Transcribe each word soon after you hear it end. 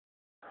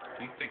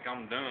You think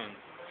I'm done?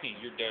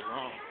 You're dead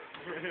wrong.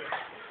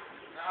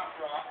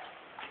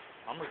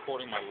 I'm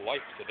recording my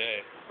life today.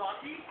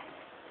 I'm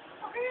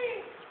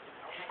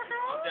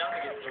down to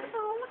get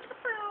some.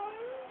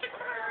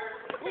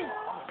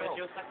 Bet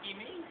you'll sucky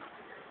me.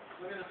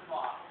 Look at the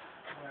spot.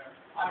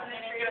 I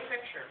didn't even get a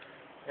picture.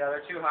 Yeah,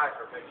 they're too high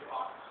for a picture.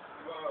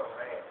 Whoa,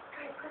 hey.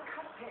 Guys, quit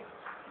cupping.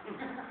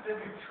 The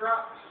new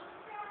trucks.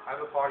 I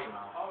have a party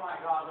mouth. Oh my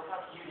god, look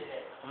how cute it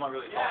is. I'm not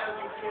really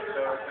talking.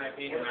 So can I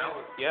pee him out?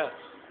 Yes.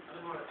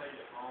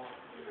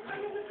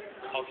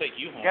 I'll take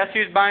you home. Guess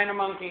who's buying a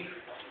monkey?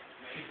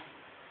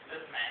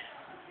 This man.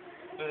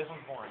 This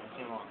one's boring. It's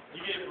too long. You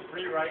get it for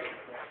free, right?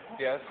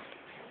 Yes.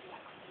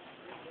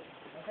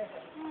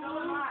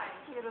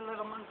 Get a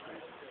little monkey.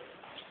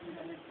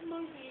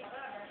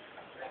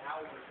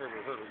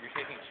 Herbert, you're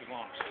taking too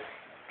long, sir.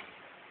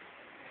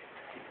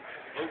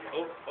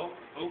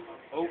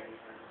 Oh.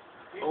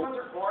 These ones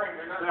are boring.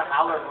 They're not. They're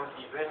howler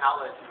monkeys. They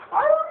howl at you.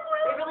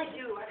 They really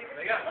do.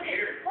 They got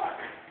beard.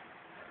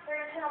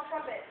 They're a tenor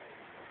trumpet.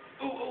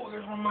 Oh,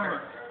 there's one more.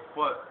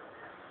 What?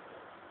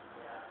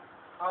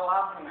 How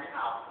loud can they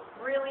howl?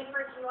 Really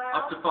freaking Up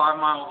loud. to 5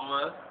 miles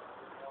away.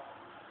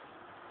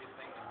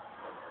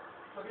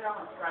 Look at how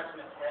I'm scratching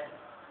his head.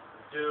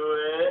 Do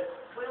it.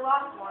 We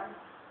lost one.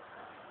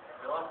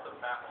 They lost the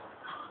fat one.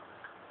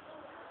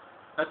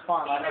 That's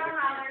fine. I Female have to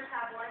howlers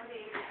have one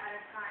baby at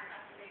a time.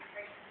 That's a big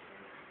break.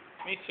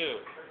 Me too.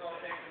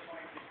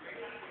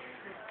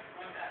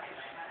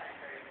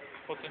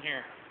 What's in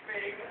here?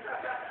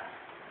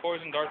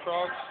 Poison dart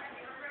frogs.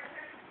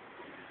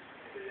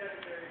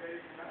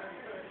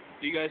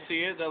 Do you guys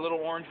see it? That little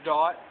orange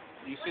dot?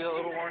 Do you see that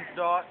little orange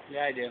dot?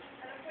 Yeah, I do.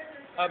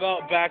 How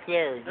about back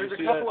there? Do There's you a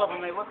see couple that? of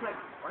them. They look like.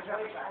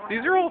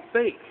 These are all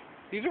fake.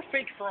 These are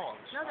fake frogs.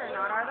 No, they're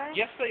not, are they?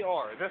 Yes, they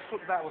are. That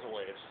was a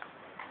waste.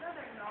 No,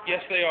 they're not.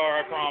 Yes, they are.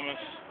 I promise.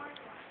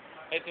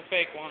 It's a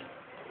fake one.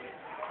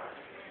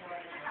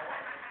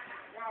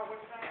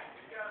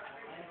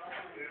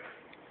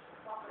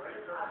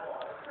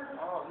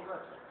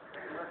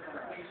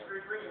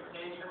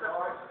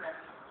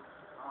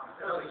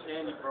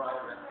 Candy for all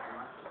of it.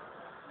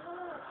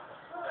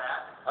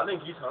 I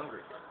think he's hungry.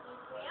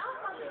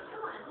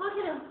 Look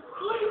at him.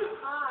 Look at his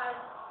eyes.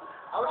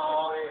 I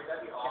would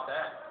that'd be awesome.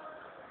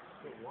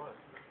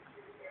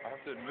 I have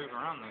to move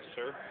around this,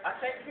 sir. I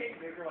think Kate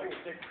Baker like 6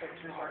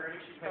 pictures already.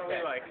 She's probably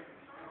like.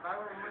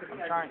 I'm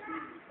trying.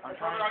 I'm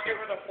not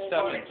giving her the full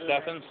Stephen. Look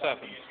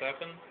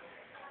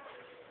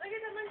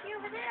at the monkey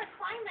over there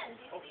climbing.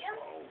 Do you see him?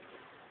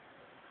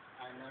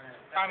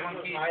 Hi,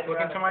 monkey. Look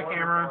into my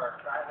camera.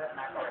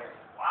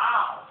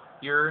 Wow.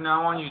 You're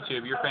now on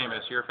YouTube. You're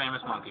famous. You're a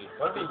famous monkey.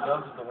 What if he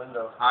jumps at the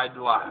window? I'd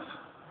laugh.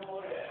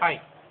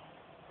 Hi.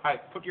 Hi.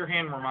 Put your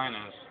hand where mine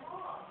is.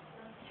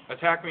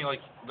 Attack me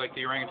like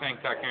the orangutan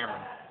attacked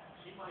Cameron.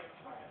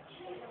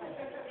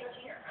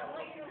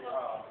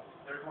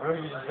 What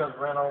if he just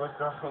ran all the way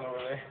across over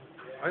there?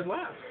 I'd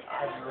laugh.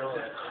 I'd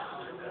really.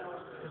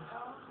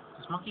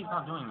 This monkey's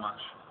not doing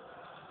much.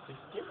 He's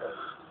scared.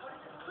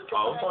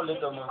 Oh. Poor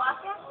little monkey.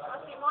 Watch it.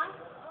 Let's see one.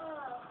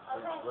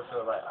 Okay. Look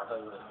to the right. I'll tell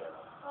you what it's scared.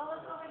 Well,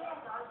 look over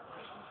there, dog.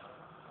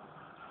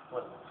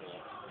 What?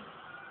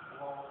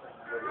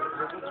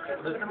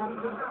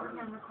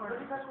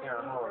 Yeah,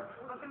 I'm over.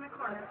 Look in the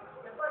corner.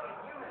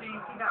 Do you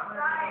see that one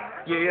over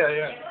there?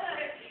 Yeah.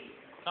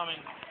 Coming.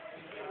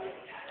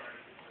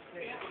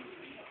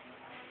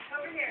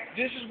 Over here.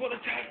 This is what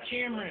attacked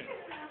Cameron.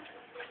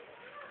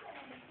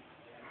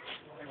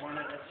 They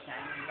wanted a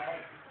shiny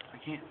light. I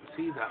can't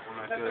see that one.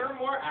 I But they're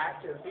could. more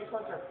active. These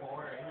ones are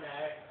boring.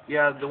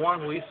 Yeah, the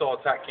one we saw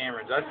attacked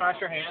Cameron. Did I smash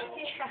your hand?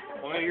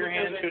 Well, maybe your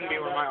hand shouldn't be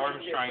where my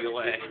arm's trying to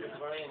lay.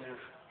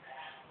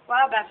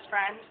 Wow, best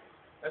friend.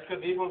 That's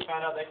because these ones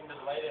found out they can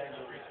just lay there and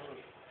just food.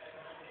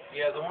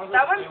 Yeah, the ones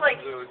That that one's like-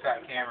 who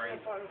attacked Cameron,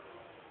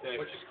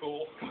 which is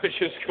cool.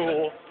 Which is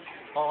cool.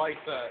 I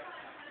like that. Let's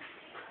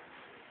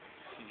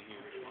see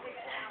here.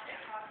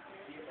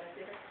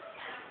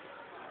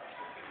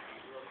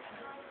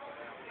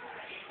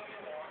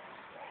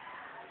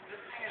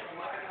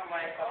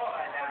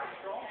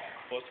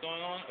 What's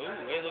going on?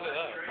 Ooh, hey, look at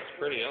that. That's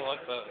pretty. I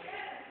like that.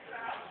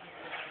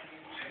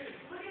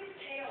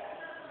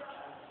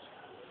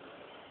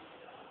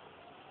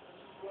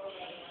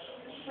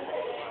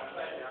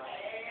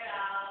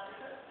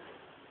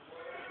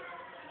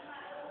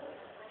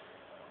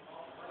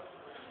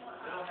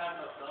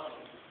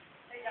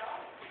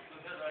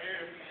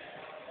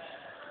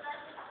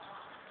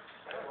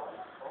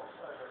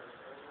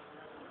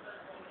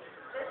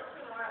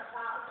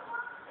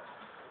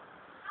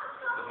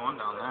 There's one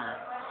down there.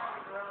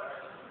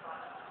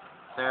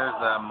 There's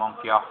the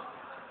monkey.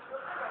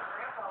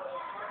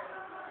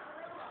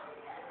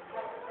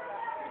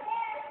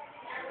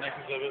 Next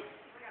exhibit.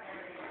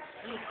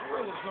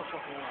 Gorilla's no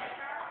fucking way.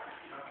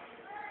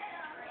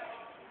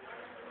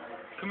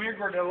 Come here,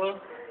 Gordilla.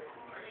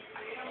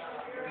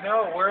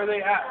 No, where are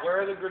they at?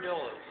 Where are the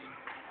Gordillas?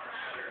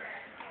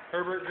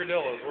 Herbert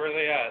Gordillas, where are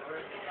they at?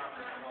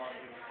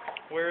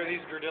 Where are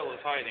these Gordillas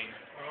hiding?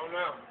 I don't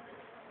know.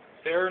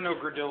 There are no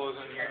Gordillas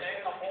in here. Are they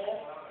in the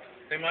hole?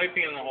 might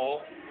be in the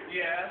hole.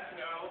 Yes,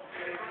 no.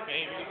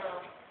 Maybe.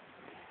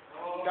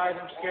 Guys,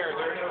 I'm scared.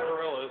 There are no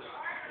gorillas.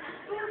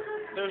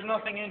 There's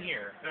nothing in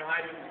here. They're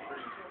hiding in the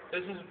trees.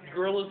 This is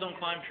gorillas don't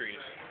climb trees.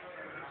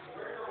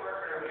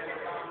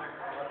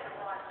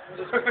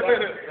 That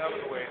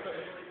was a waste.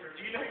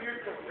 Do you know your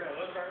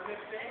gorillas are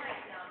this thing?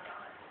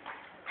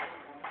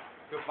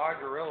 Goodbye,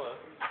 gorilla.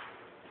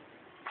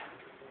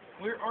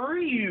 Where are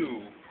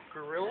you,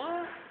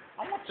 gorilla?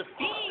 I want to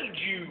feed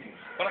you,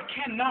 but I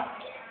cannot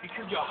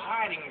because you're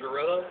hiding,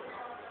 gorilla.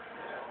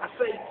 I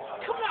say,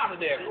 come out of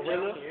there,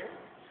 gorilla.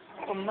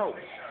 I don't know.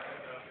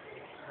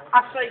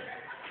 I say,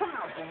 come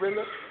out,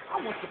 gorilla.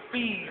 I want to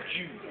feed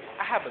you.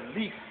 I have a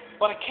leaf,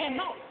 but I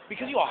cannot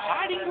because you are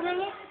hiding,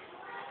 gorilla.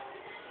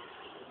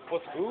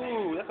 What's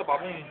ooh? That's a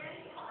baboon.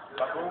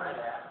 Baboon.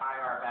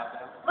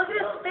 Look at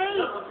his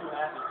face.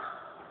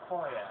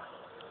 Oh yeah.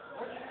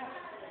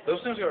 Those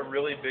things got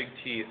really big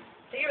teeth.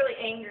 So you're really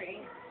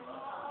angry.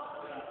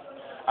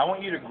 I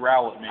want you to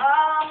growl at me.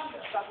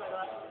 Stuff like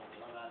that.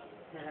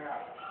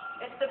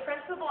 It's the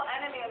principal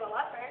enemy of a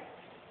leopard.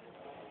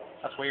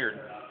 That's weird.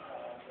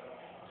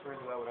 It's weird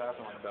that would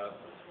happen like that.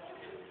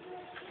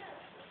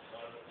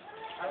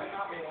 I would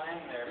not be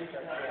laying there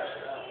because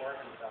of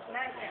work and stuff. Now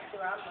I can't do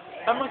around with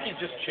it. That monkey's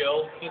just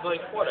chill. He's like,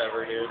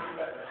 whatever, dude.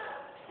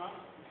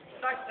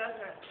 Stark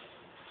doesn't.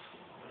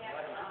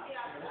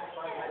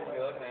 What are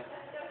you looking at?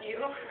 You?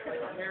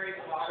 Harry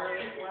Potter.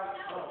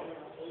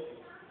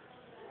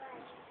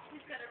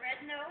 He's got a red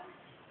nose.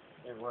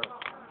 It works.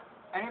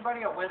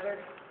 Anybody a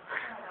wizard?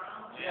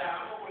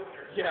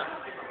 Yeah,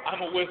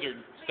 I'm a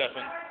wizard,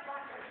 Stefan.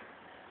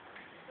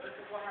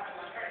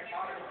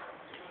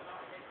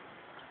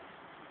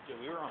 Yeah,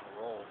 we were on a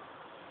roll.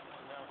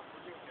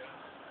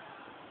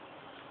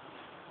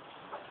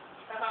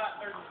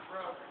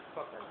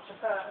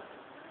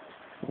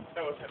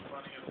 That was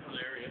funny. It was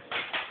hilarious.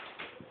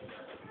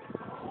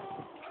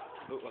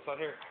 Ooh, what's out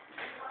here?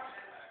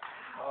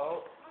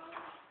 Oh.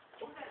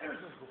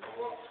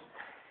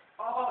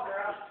 Oh,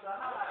 they're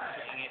outside.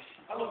 Dang it.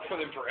 I looked for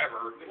them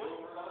forever.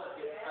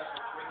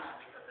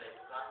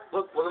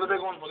 Look at the big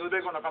one. Look at the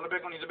big one. I found the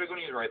big one. He's a big one.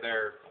 He's right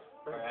there.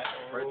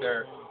 Right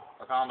there.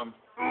 I found him.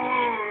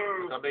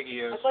 Look how big he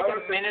is. It's like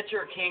a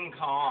miniature King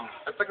Kong.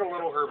 That's like a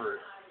little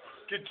Herbert.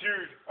 Good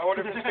dude. I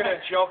wonder if he's gonna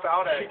jump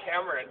out at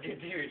Cameron. Good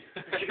dude.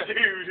 Good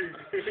dude.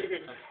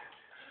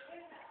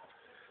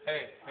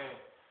 Hey.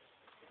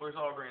 Where's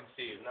Aubrey and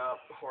Steve? No,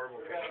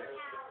 horrible picture.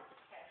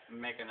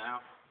 Making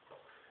out.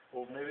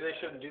 Well, maybe they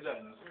shouldn't do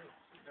that in the zoo.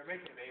 They're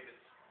making babies.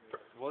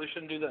 Well, they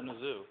shouldn't do that in the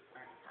zoo.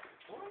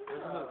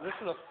 This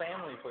is a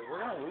family place.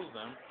 We're gonna lose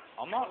them.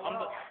 I'm not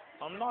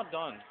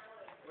done.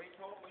 We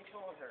told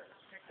her.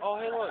 Oh,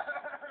 hey, look.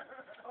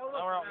 Oh,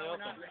 Now we're out in the we're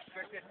open. not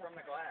restricted from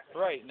the glass.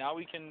 Right, now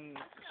we can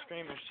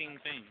scream obscene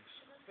things.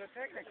 So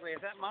technically,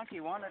 if that monkey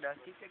wanted us,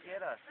 he could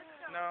get us.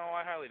 No,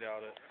 I highly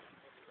doubt it.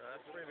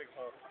 That's a pretty big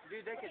hook.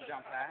 Dude, they could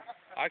jump that.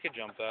 I could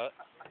jump that.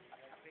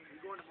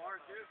 You going to Mars,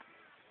 too?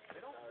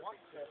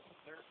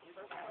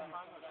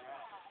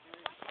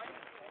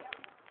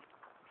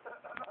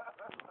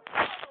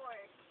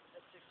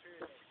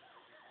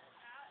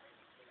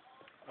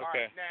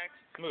 Okay, Next.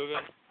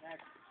 moving.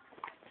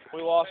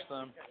 We lost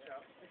them.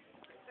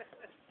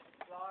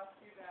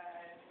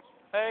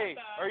 Hey,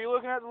 are you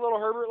looking at the little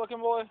Herbert looking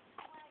boy?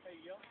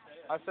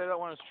 I say that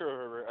one is true,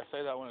 Herbert. I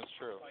say that one is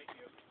true.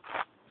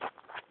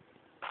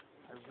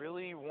 I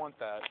really want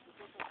that.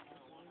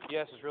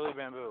 Yes, it's really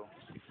bamboo.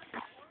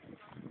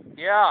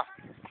 Yeah.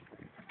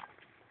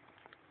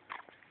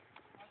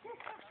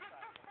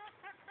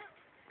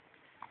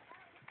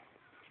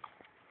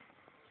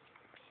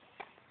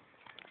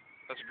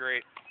 That's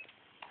great.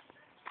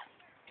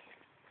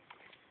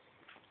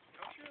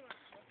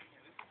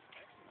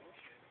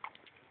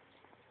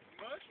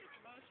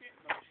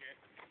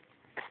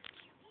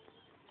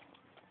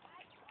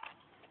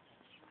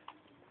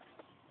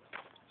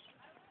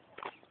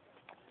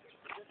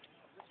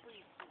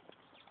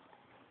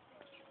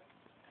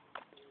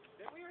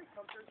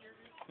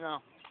 No.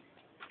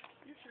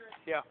 You sure?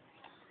 Yeah.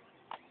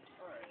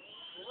 Alright.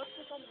 Well, let's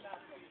look on the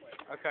map real quick.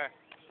 Okay.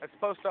 Let's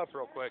post up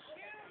real quick.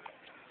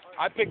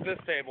 I picked this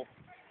table.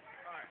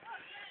 Alright.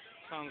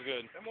 Sounds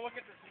good. Then we'll look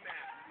at this map.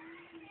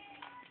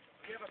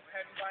 Do you have a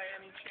pen by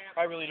any chance?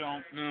 I really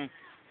don't. No.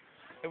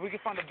 If we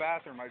could find a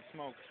bathroom, I'd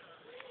smoke.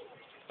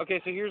 Okay,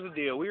 so here's the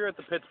deal. We were at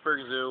the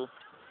Pittsburgh Zoo.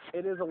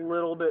 It is a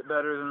little bit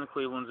better than the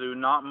Cleveland Zoo.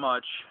 Not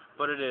much,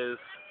 but it is.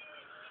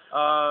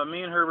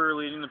 Me and Herbert are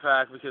leading the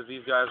pack because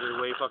these guys are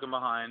way fucking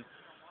behind.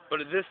 But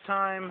at this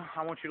time,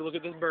 I want you to look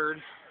at this bird.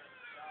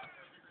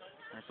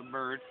 That's a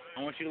bird.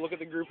 I want you to look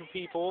at the group of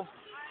people.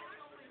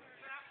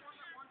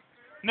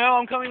 No,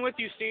 I'm coming with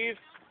you, Steve.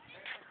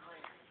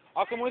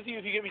 I'll come with you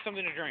if you get me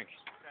something to drink.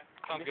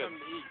 Sounds good.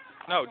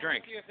 No,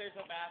 drink. See if there's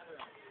a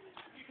bathroom.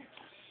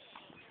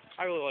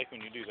 I really like when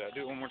you do that.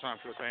 Do it one more time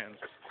for the fans.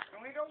 Can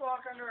we go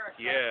walk under our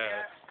truck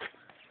Yeah. yet?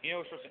 You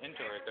know we're supposed to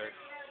enter right there.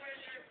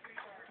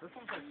 This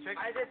one's like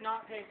 $6. I did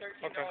not pay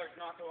 $13 Okay.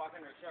 not to walk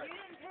under a truck. You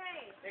didn't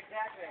pay.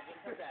 Exactly, I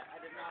just said that.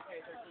 I did not pay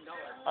 $13.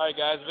 Alright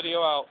guys,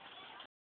 video out.